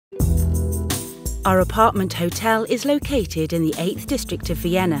Our apartment hotel is located in the 8th district of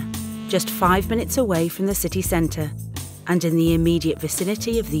Vienna, just 5 minutes away from the city centre, and in the immediate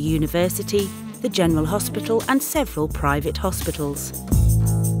vicinity of the university, the general hospital and several private hospitals.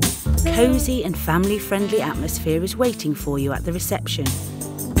 Cosy and family-friendly atmosphere is waiting for you at the reception.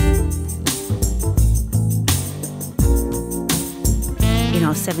 In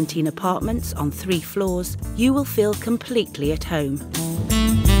our 17 apartments on 3 floors, you will feel completely at home.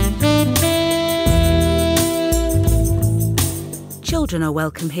 Children are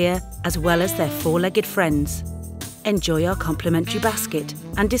welcome here, as well as their 4-legged friends. Enjoy our complimentary basket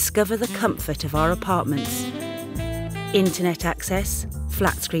and discover the comfort of our apartments. Internet access,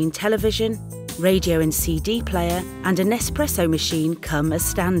 flat-screen television, radio and CD player and a Nespresso machine come as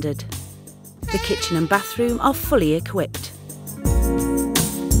standard. The kitchen and bathroom are fully equipped.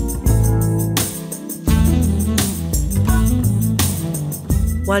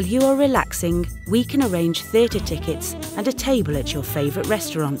 While you are relaxing, we can arrange theatre tickets and a table at your favourite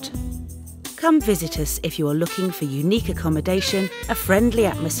restaurant. Come visit us if you are looking for unique accommodation, a friendly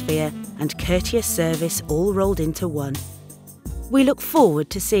atmosphere and courteous service all rolled into one. We look forward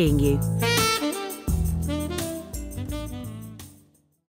to seeing you.